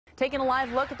Taking a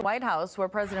live look at the White House, where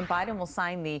President Biden will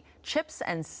sign the CHIPS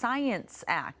and Science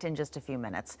Act in just a few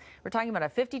minutes. We're talking about a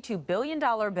 $52 billion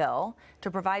bill to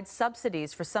provide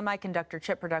subsidies for semiconductor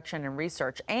chip production and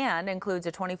research, and includes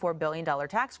a $24 billion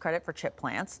tax credit for chip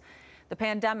plants. The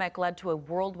pandemic led to a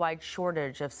worldwide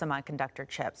shortage of semiconductor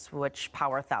chips, which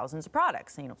power thousands of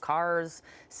products, cars,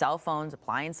 cell phones,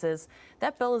 appliances.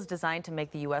 That bill is designed to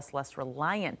make the U.S. less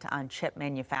reliant on chip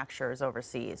manufacturers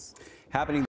overseas. Happening